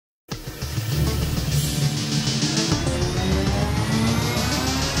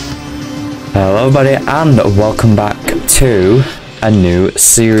Hello everybody and welcome back to a new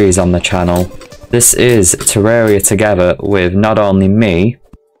series on the channel. This is Terraria together with not only me,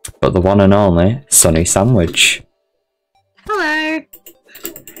 but the one and only SunnySandwich. Hello!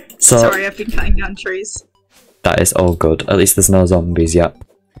 So, sorry, I've been cutting down trees. That is all good, at least there's no zombies yet.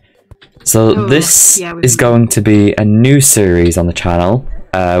 So this is going to be a new series on the channel,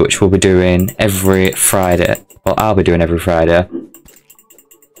 which we'll be doing every Friday. Well, I'll be doing every Friday.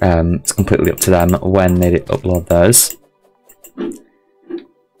 It's completely up to them when they upload theirs.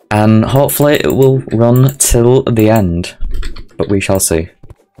 And hopefully it will run till the end. But we shall see.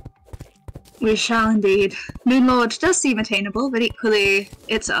 We shall indeed. Moon Lord does seem attainable, but equally,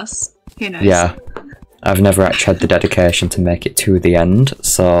 it's us. Who knows? Yeah. I've never actually had the dedication to make it to the end,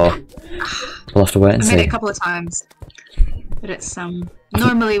 so we'll have to wait and see. I made it a couple of times. But it's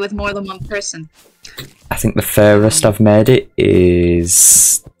normally with more than one person. I think the furthest I've made it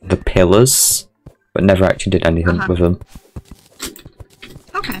is the pillars, but never actually did anything with them.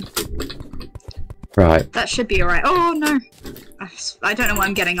 Okay. Right. That should be alright. Oh no! I don't know why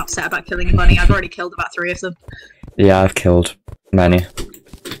I'm getting upset about killing a bunny. I've already killed about 3 of them. Yeah, I've killed many.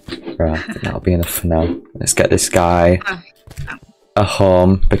 Right, that'll be enough for now. Let's get this guy a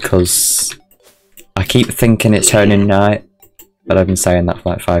home, because I keep thinking it's turning night, but I've been saying that for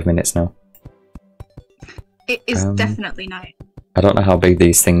like 5 minutes now. It is definitely night. I don't know how big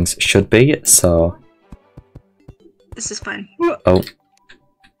these things should be, so... This is fine. Oh.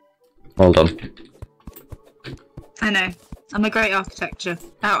 Well done. I know. I'm a great architecture.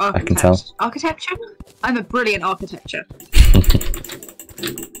 I can tell. Architecture? I'm a brilliant architecture.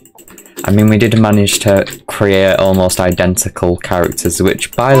 I mean, we did manage to create almost identical characters,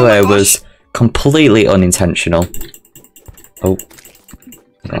 which, by the way, was completely unintentional. Oh.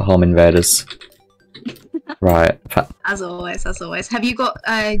 Got home invaders. Right. As always, as always. Have you got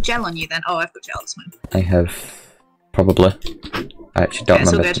gel on you then? Oh, I've got gel, that's fine. I have... probably. I actually don't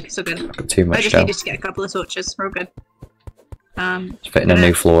remember. It's all good, it's all good. I've got too much I just gel. needed to get a couple of torches, we're all good. It's fitting a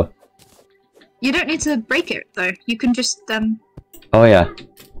new floor. You don't need to break it, though. You can just, Oh yeah.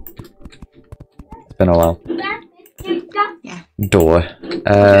 It's been a while. yeah. Door.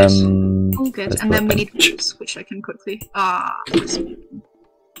 All good. And then we need whoops, which I can quickly... oh,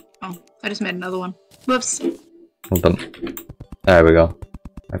 I just made another one. Whoops. Well done. There we go.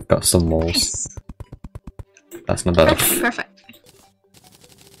 I've got some walls. Nice. That's not enough. Perfect.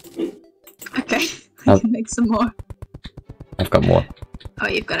 Okay, I can make some more. I've got more. Oh,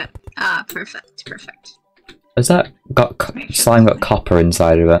 you've got it. Ah, perfect, perfect. Has that got slime got copper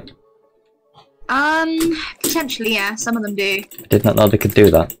inside of it? Potentially, yeah. Some of them do. I did not know they could do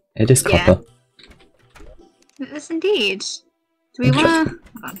that. It is copper. Yes, indeed. Do we wanna? Hold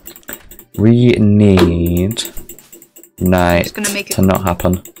on. We need night to not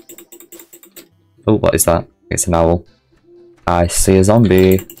happen. Oh, what is that? It's an owl. I see a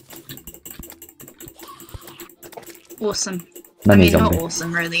zombie. Awesome. Many I mean, zombies. not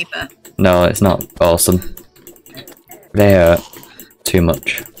awesome, really, but... No, it's not awesome. They hurt too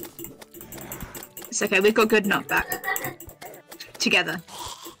much. It's okay, we've got good knockback. Together.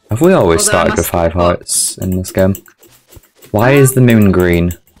 Have we always started with 5 hearts in this game? Why is the moon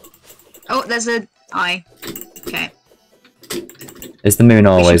green? Oh, there's a eye. Okay. Is the moon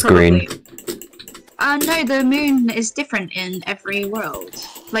always green? No, the moon is different in every world.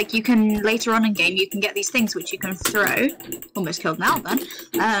 Like, you can, later on in game, you can get these things which you can throw. Almost killed now then.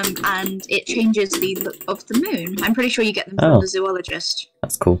 And it changes the look of the moon. I'm pretty sure you get them from the zoologist.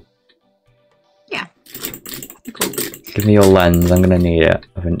 That's cool. Yeah. Cool. Give me your lens, I'm gonna need it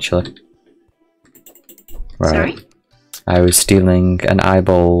eventually. Right. Sorry? I was stealing an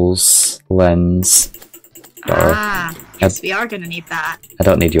eyeballs lens. Yes, we are gonna need that. I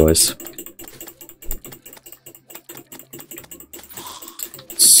don't need yours.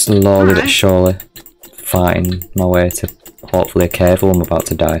 Slowly but surely find my way to hopefully a cave while I'm about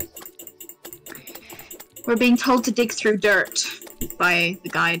to die. We're being told to dig through dirt by the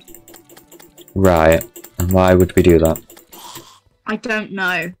guide. Right, and why would we do that? I don't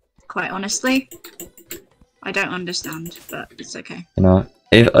know, quite honestly. I don't understand, but it's okay. You know,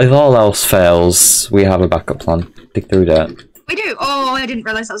 if all else fails, we have a backup plan. Dig through dirt. We do! Oh, I didn't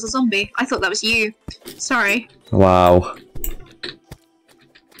realise that was a zombie. I thought that was you. Sorry. Wow.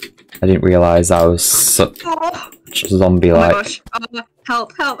 I didn't realise that was such zombie-like. Oh my gosh. Oh,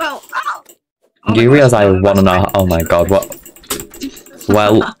 help, help, help, help! Oh do you realise I won an hour? Oh my god, what?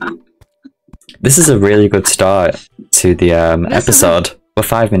 Well, this is a really good start to the episode. We're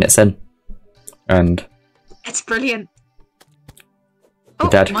 5 minutes in. And... it's brilliant. You're oh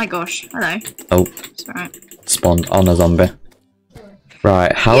dead. My gosh, hello. Oh. It's alright. Spawned on a zombie.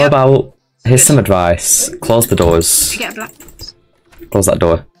 Right, how about Here's some advice. Close the doors. Get a black box. Close that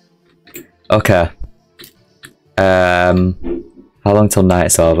door. Okay. How long till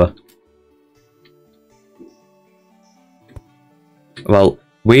night's over? Well,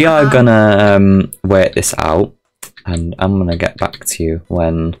 we are gonna wait this out, and I'm gonna get back to you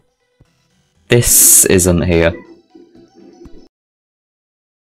when this isn't here.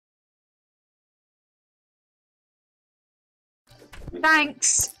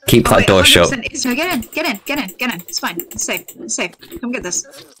 Thanks. Keep that door shut. No, get in. It's fine. It's safe. Come get this.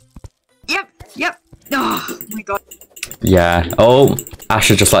 Yep. Oh my god. Yeah. Oh,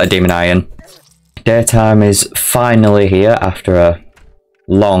 Asher just let a demon eye in. Daytime is finally here after a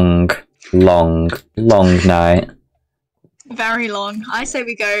long night. Very long. I say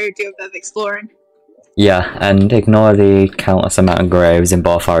we go do a bit of exploring. Yeah, and ignore the countless amount of graves in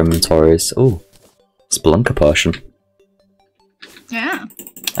both our inventories. Ooh, Spelunker potion. Yeah.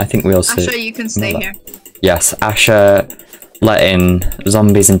 I think we'll see. Asher, you can stay here. Yes, Asher let in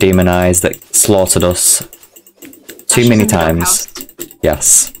zombies and demon eyes that slaughtered us too many times.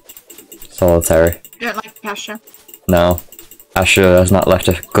 Yes. Solitary. You don't like Asher? No. Asher has not left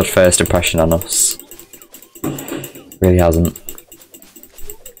a good first impression on us. Really hasn't.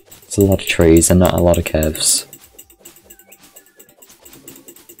 There's a lot of trees and not a lot of caves.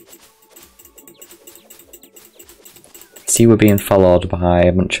 See, we're being followed by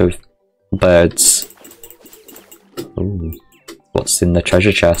a bunch of birds. Ooh. What's in the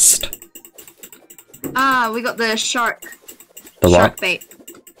treasure chest? Ah, we got the shark. The shark what? bait.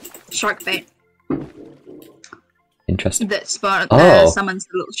 Shark bait. Interesting. That summons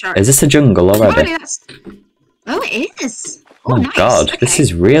the little shark. Is this a jungle already? Oh, it is. Oh, nice. god, Okay. this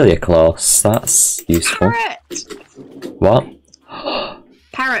is really close. That's useful. Parrot. What?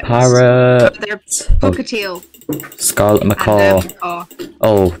 Parrots. Parrot. They're cockatiel. Scarlet macaw. Oh,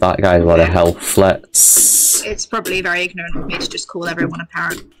 Oh, that guy's a lot of health. Let's... it's probably very ignorant of me to just call everyone a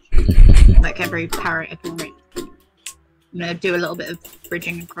parrot. Like every parrot a parrot. I'm gonna do a little bit of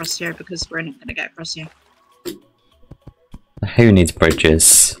bridging across here because we're not gonna get across here. Who needs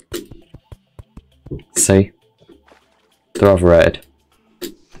bridges? See? They're overrated.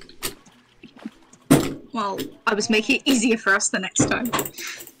 Well, I was making it easier for us the next time.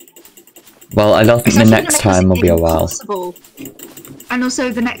 Well, I don't think the next time will be a while. And also,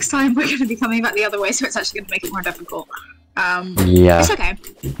 the next time we're going to be coming back the other way, so it's actually going to make it more difficult. Yeah. It's okay.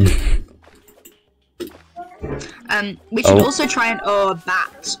 We should also try and... Oh, a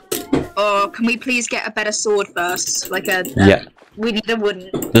bat. Oh, can we please get a better sword first? Like a... yeah. We need a wooden...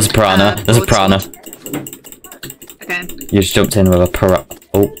 There's a piranha. There's a piranha. Okay. You just jumped in with a piranha.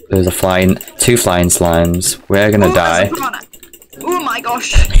 Oh, there's a flying... Two flying slimes. We're gonna die. There's a piranha. Oh my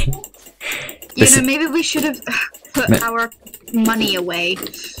gosh. You know, maybe we should have put our money away.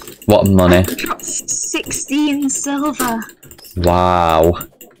 What money? I dropped 16 silver. Wow.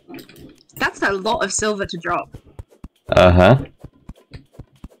 That's a lot of silver to drop. Uh-huh.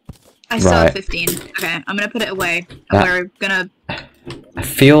 I still have 15. Okay, I'm gonna put it away. And we're gonna... I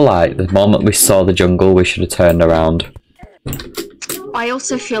feel like the moment we saw the jungle, we should have turned around. I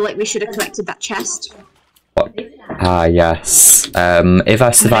also feel like we should have collected that chest. What? Ah, yes. If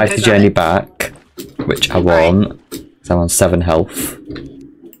I survive the journey back, which I won't, because I'm on 7 health.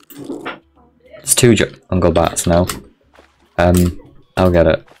 It's 2 jungle bats now. I'll get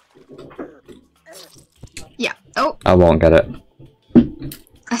it. Yeah. Oh. I won't get it.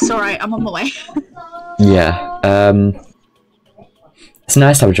 That's alright, I'm on my way. Yeah. It's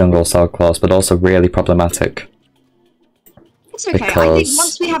nice to have a jungle so close, but also really problematic. It's okay. I think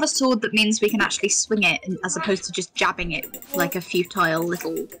once we have a sword, that means we can actually swing it, as opposed to just jabbing it like a futile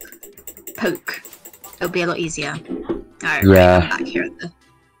little poke. It'll be a lot easier. Alright, yeah. I'm back here at the...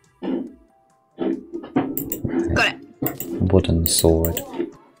 Got it. Wooden sword.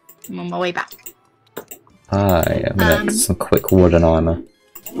 I'm on my way back. Hi, I'm gonna get some quick wooden armor.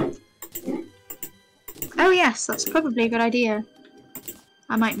 Oh yes, that's probably a good idea.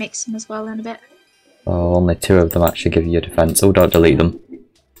 I might make some as well in a bit. Oh, only 2 of them actually give you a defense. Oh, don't delete them.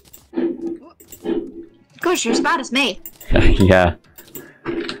 Gosh, you're as bad as me. Yeah.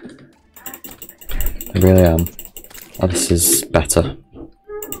 I really am. Oh, this is better.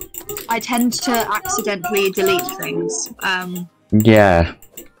 I tend to accidentally delete things. Yeah,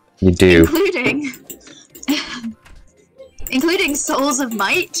 you do. Including Souls of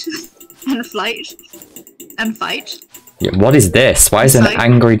Might and Flight and Fight. Yeah, what is this? Why is there an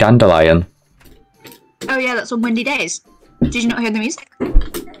angry dandelion? Oh yeah, that's on Windy Days. Did you not hear the music?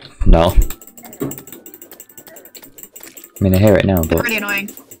 No. I mean, I hear it now, but... Really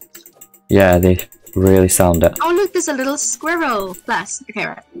annoying. Yeah, they really sound it. Oh look, there's a little squirrel. Bless. Okay,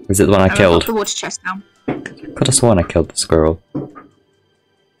 right. Is it the one I killed? I've got the water chest now. Could have sworn I killed the squirrel.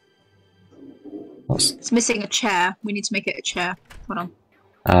 It's missing a chair. We need to make it a chair. Hold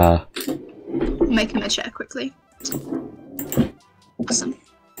on. Make him a chair quickly. Awesome.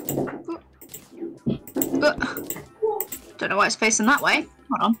 Don't know why it's facing that way.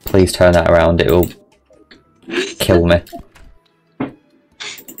 Hold on. Please turn that around. It will kill me.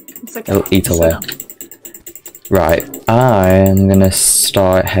 It's okay. It'll eat away. Right. I am gonna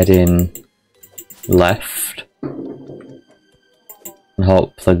start heading left, and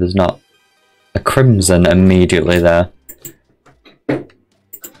hopefully there's not a crimson immediately there.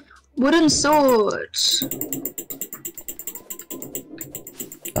 Wooden sword.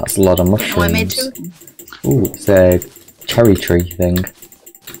 That's a lot of mushrooms. Oh, I made 2 of them. Ooh, it's a cherry tree thing.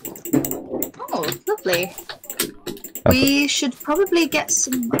 Oh, lovely. Okay. We should probably get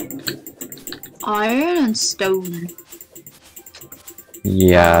some iron and stone.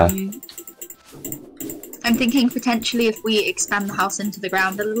 Yeah. I'm thinking potentially if we expand the house into the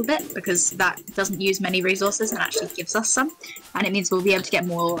ground a little bit, because that doesn't use many resources and actually gives us some, and it means we'll be able to get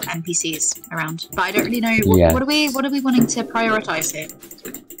more NPCs around. But I don't really know what are we wanting to prioritize here.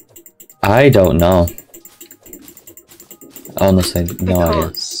 I don't know. Honestly, no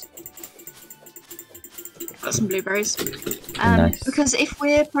idea. Got some blueberries. Nice. Because if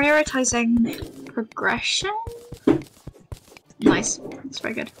we're prioritizing progression, nice. That's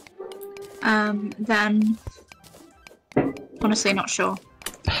very good. Then honestly not sure.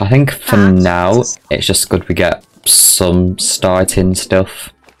 I think for now it's just good we get some starting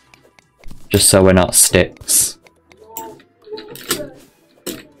stuff, just so we're not sticks,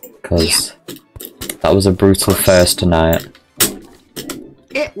 because that was a brutal first tonight.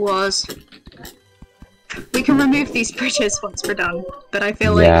 It was. We can remove these bridges once we're done, but I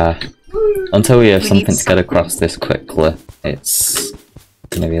feel until we have something to get across this quickly, it's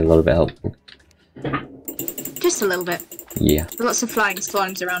gonna be a little bit helpful. Just a little bit. Yeah. There's lots of flying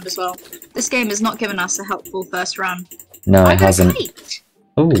slimes around as well. This game has not given us a helpful first run. No, it hasn't.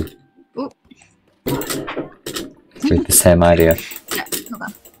 Oh. With the same idea. No, hold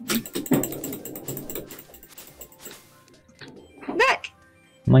on. Look!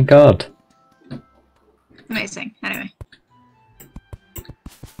 Oh my god. Amazing. Anyway.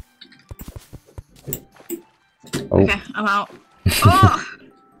 Oh. Okay, I'm out. Oh!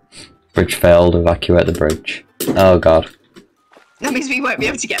 Bridge failed, evacuate the bridge. Oh god. That means we won't be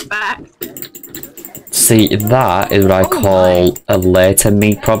able to get back. See, that is what I call a later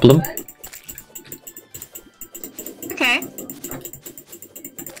me problem. Okay.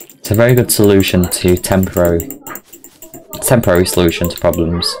 It's a very good solution to temporary solution to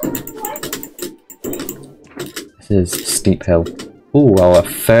problems. This is a steep hill. Ooh, our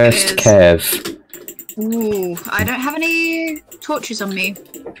first cave. Ooh, I don't have any torches on me.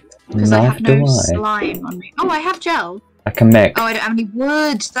 Because I have no slime on me. Oh, I have gel. I can make. Oh, I don't have any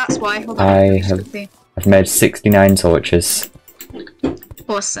wood. That's why. Hold on. I've made 69 torches.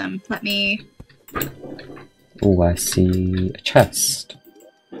 Awesome. Let me. Oh, I see a chest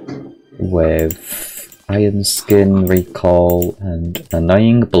with iron skin, recall, and an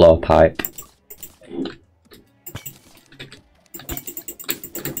annoying blowpipe.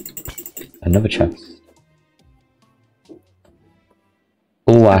 Another chest.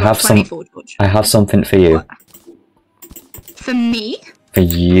 Oh, I have something for you. What? For me? For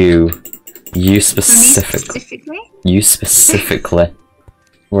you. You specifically. You specifically.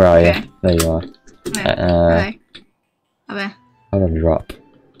 Where are you? There you are. Where? How do I drop?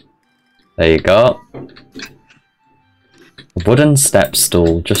 There you go. A wooden step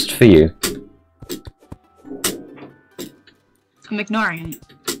stool just for you. I'm ignoring it.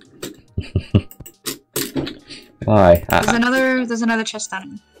 Why? There's another chest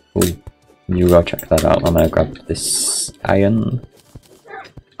down. Ooh, you go check that out. I'm gonna grab this iron.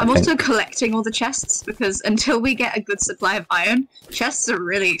 I'm also collecting all the chests because until we get a good supply of iron, chests are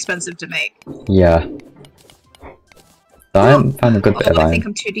really expensive to make. Yeah. I haven't found a good bit of iron. I think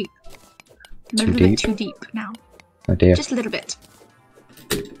I'm too deep. I'm a little bit too deep now. Oh dear. Just a little bit.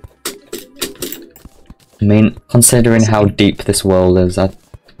 I mean, considering how deep this world is, I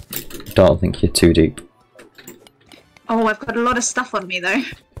don't think you're too deep. Oh, I've got a lot of stuff on me though.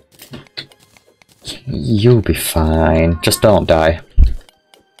 You'll be fine. Just don't die.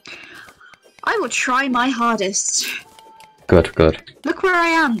 I will try my hardest. Good, good. Look where I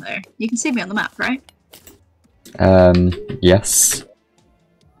am though. You can see me on the map, right? Yes.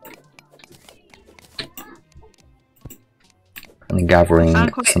 I'm gathering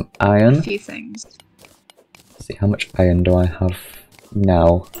some iron. A few things. Let's see, how much iron do I have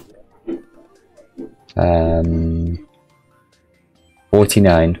now?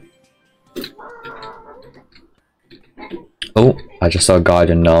 49. Oh, I just saw a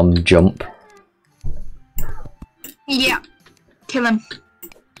garden gnome jump. Yeah. Kill him.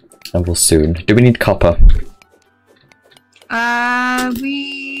 I will soon. Do we need copper?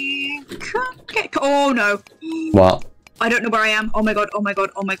 We can't get. Oh no. What? I don't know where I am. Oh my god. Oh my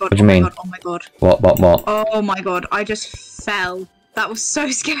god. Oh my god. What do you mean? Oh my god. What? Oh my god. I just fell. That was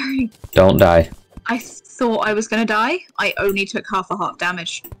so scary. Don't die. I thought I was gonna die. I only took half a heart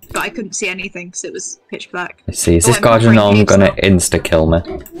damage, but I couldn't see anything because it was pitch black. Let's see. Is this garden gnome gonna insta kill me?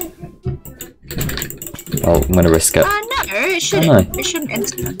 Oh, I'm gonna risk it. No, it shouldn't. It shouldn't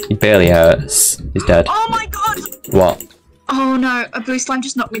insta. He barely hurts. He's dead. Oh my god! What? Oh no, a blue slime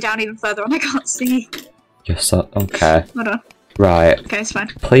just knocked me down even further and I can't see. You're so okay. Hold on. Right. Okay, it's fine.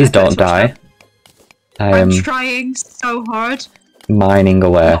 Please don't die. I'm trying so hard. Mining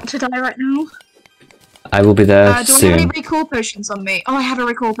away. Not to die right now. I will be there do soon. I have any recall potions on me? Oh, I have a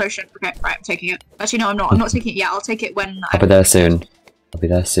recall potion. Okay, right, I'm taking it. Actually, no, I'm not. I'm not taking it yet. I'll take it when I'll be there soon. I'll be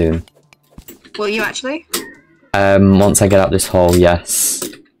there soon. Will you actually? Once I get out this hole, yes.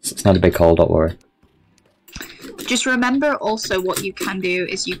 It's not a big hole, don't worry. Just remember also what you can do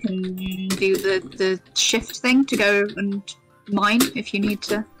is you can do the shift thing to go and mine if you need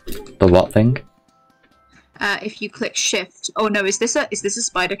to. The what thing? If you click shift. Oh no, is this a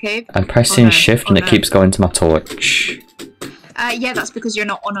spider cave? I'm pressing shift and it keeps going to my torch. Yeah, that's because you're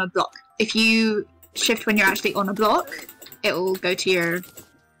not on a block. If you shift when you're actually on a block, it'll go to your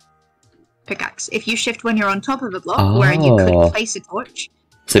pickaxe. If you shift when you're on top of a block where you could place a torch.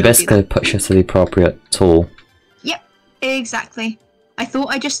 So it basically puts you to the appropriate tool. Yep, exactly. I thought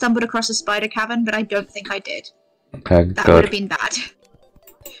I just stumbled across a spider cavern, but I don't think I did. Okay, that good. Would have been bad.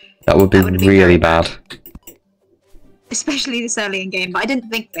 That would be really bad. Especially this early in game, but I didn't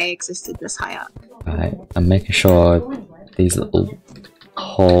think they existed this high up. Right, I'm making sure these little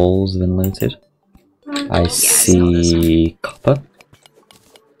holes have been looted. I see copper.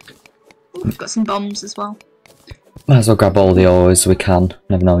 Ooh, we've got some bombs as well. Might as well grab all the ores we can.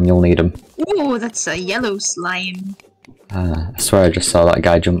 Never know when you'll need them. Ooh, that's a yellow slime. I swear I just saw that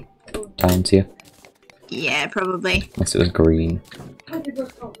guy jump down to you. Yeah, probably. Unless it was green.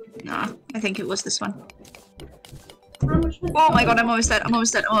 No, I think it was this one. Oh my god, I'm almost dead, I'm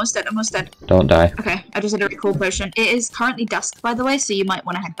almost dead, I'm almost dead, I'm almost dead. Don't die. Okay, I just did a recall potion. It is currently dusk, by the way, so you might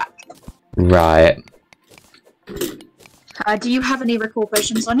want to head back. Right. Do you have any recall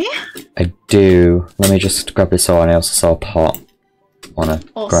potions on you? I do. Let me just grab this ore, and I also saw a pot. Wanna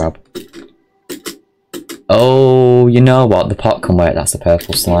grab. Oh, you know what? The pot can wait, that's the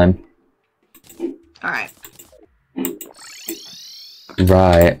purple slime. Alright.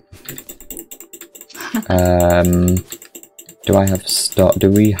 Right. Do I have stock? Do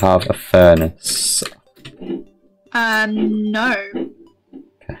we have a furnace? No.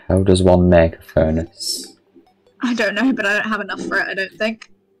 Okay, how does one make a furnace? I don't know, but I don't have enough for it, I don't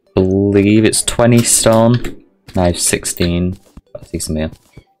think. I believe it's 20 stone. I have 16. Let's see some here.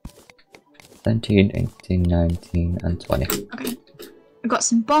 17, 18, 19, and 20. Okay. I've got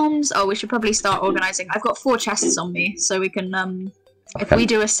some bombs. Oh, we should probably start organising. I've got 4 chests on me, so we can, if we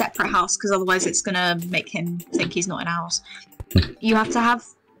do a separate house, because otherwise it's gonna make him think he's not in a house. You have to have...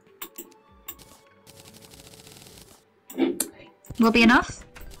 Will be enough?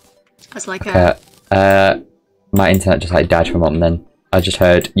 As like a... my internet just like died for a moment then. I just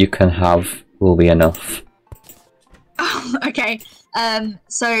heard, you can have, will be enough. Oh, okay.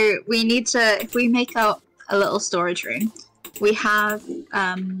 So we need to, if we make a little storage room, we have,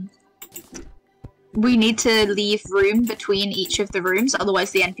 we need to leave room between each of the rooms,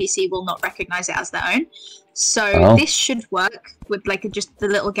 otherwise the NPC will not recognize it as their own. So this should work with like just the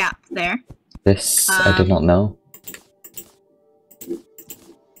little gap there. This I did not know.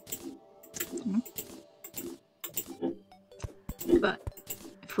 But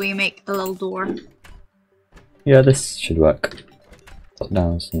if we make a little door. Yeah, this should work. Put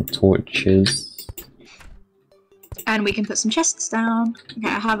down some torches. And we can put some chests down. Okay,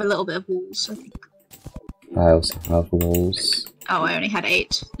 I have a little bit of walls, I think. I also have walls. Oh, I only had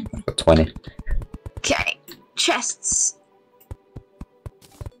 8. I've got 20. Okay, chests.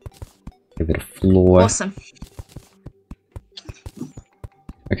 Give it a floor. Awesome.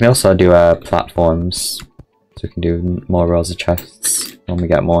 We can also do platforms, so we can do more rows of chests when we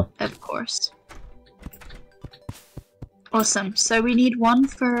get more. Of course. Awesome. So we need one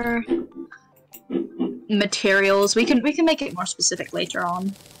for materials. We can make it more specific later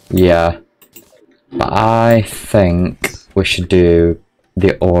on. Yeah. But I think we should do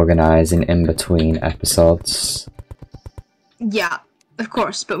the organising in between episodes. Yeah, of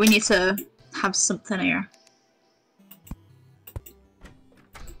course, but we need to have something here.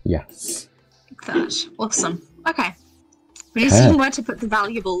 Yes. Like that. Awesome. Okay. We need somewhere to put the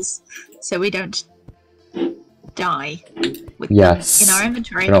valuables so we don't die with them in our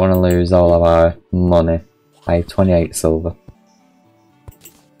inventory. We don't want to lose all of our money. I have 28 silver.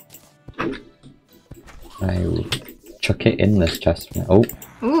 I will chuck it in this chest. Oh.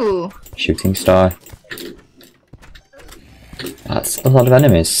 Ooh. Shooting star. That's a lot of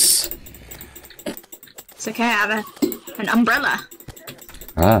enemies. It's okay, I have an umbrella.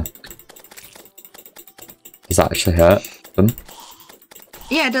 Ah. Does that actually hurt them?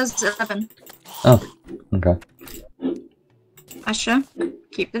 Yeah, it does 11. Oh, okay. Asher,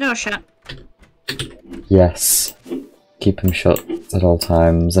 keep the door shut. Yes. Keep them shut at all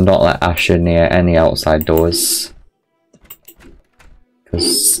times, and don't let Asher near any outside doors.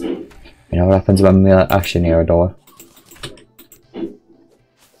 Because you know what happens when we let Asher near a door?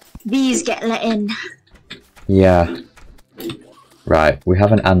 These get let in. Yeah. Right, we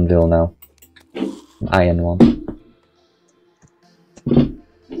have an anvil now. An iron one.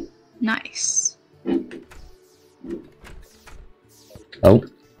 Nice. Oh.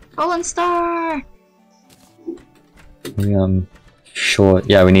 Fallen star! Sure.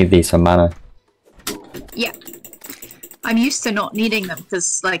 Yeah, we need these for mana. Yeah. I'm used to not needing them,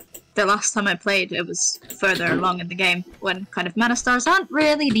 because, like, the last time I played, it was further along in the game, when kind of mana stars aren't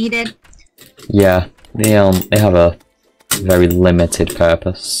really needed. Yeah, they have a very limited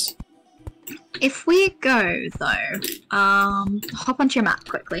purpose. If we go, though, hop onto your map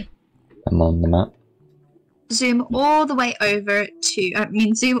quickly. I'm on the map. Zoom all the way over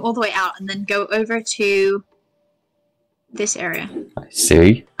to, zoom all the way out and then go over to this area. I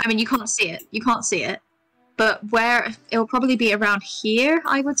see. I mean, you can't see it, but where, it'll probably be around here,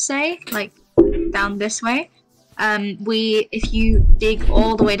 I would say, like, down this way. If you dig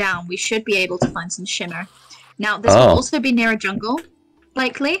all the way down, we should be able to find some shimmer. Now, this will also be near a jungle,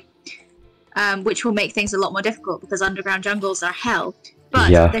 likely, which will make things a lot more difficult because underground jungles are hell.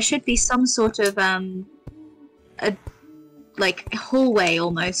 But there should be some sort of a hallway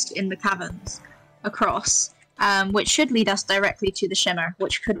almost in the caverns across, which should lead us directly to the shimmer,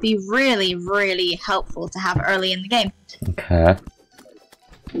 which could be really, really helpful to have early in the game. Okay.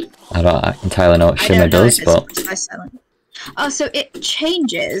 I don't entirely know what shimmer does, but oh, so it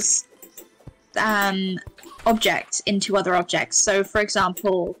changes objects into other objects. So, for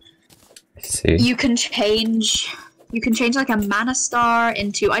example, you can change like a mana star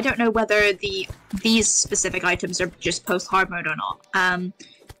into, I don't know whether these specific items are just post hard mode or not,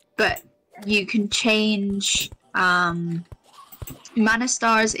 but you can change mana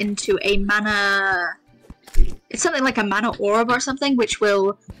stars into a mana, it's something like a mana orb or something, which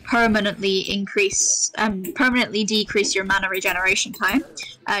will permanently decrease your mana regeneration time.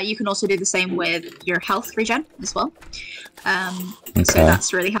 You can also do the same with your health regen as well. So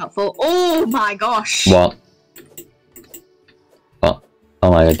that's really helpful. Oh my gosh! What?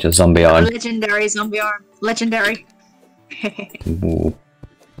 Oh my god, just zombie arm. Legendary zombie arm. Legendary. Ooh.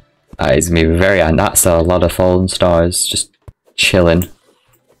 That is me very, and that's a lot of fallen stars just chilling.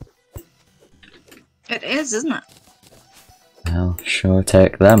 It is, isn't it? I'll sure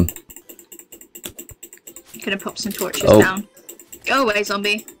take them. Gonna pop some torches down. Go away,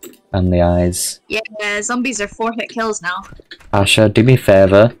 zombie. And the eyes. Yeah, zombies are 4-hit kills now. Asher, do me a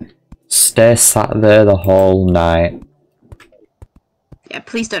favour. Stay sat there the whole night. Yeah,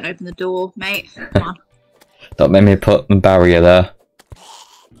 please don't open the door, mate. Come on. Don't make me put a barrier there.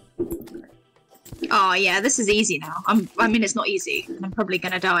 Oh yeah, this is easy now. I mean, it's not easy. I'm probably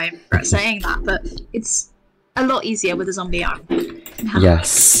gonna die for saying that, but it's a lot easier with a zombie arm.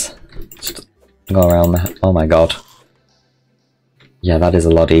 Yes. Just go around the... Oh my god. Yeah, that is a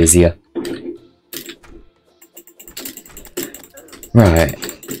lot easier. Right.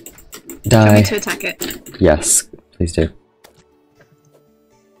 Die. Want me to attack it? Yes, please do.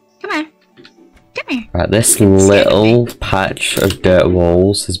 Come here. Come here. Right, this little patch of dirt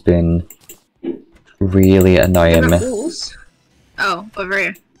walls has been really annoying me. Walls? Oh, over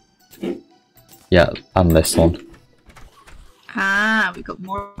here. Yeah, and this one. Ah, we got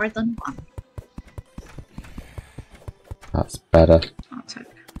more than one. That's better. I'll take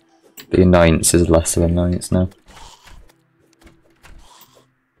it. The annoyance is less of an annoyance now.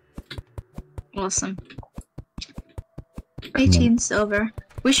 Awesome. 18 silver.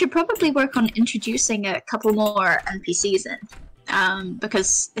 We should probably work on introducing a couple more NPCs in.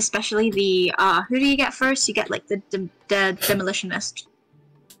 Because especially the, who do you get first? You get like the demolitionist.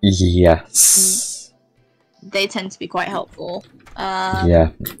 Yes. They tend to be quite helpful. Yeah,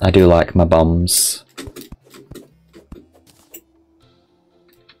 I do like my bombs.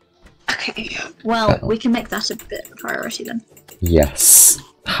 Okay. Well, we can make that a bit of a priority then. Yes.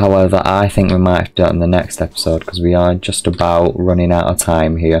 However, I think we might have to do it in the next episode because we are just about running out of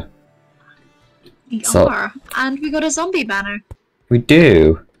time here. We are. And we got a zombie banner. We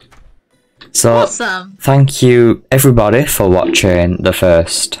do. So, awesome. Thank you everybody for watching the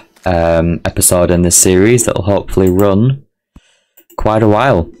first episode in this series that will hopefully run quite a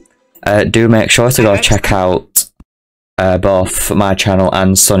while. Do make sure to go check out both my channel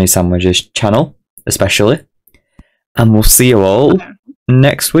and SunnySandwich's channel, especially. And we'll see you all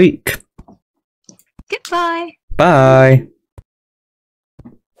next week. Goodbye. Bye.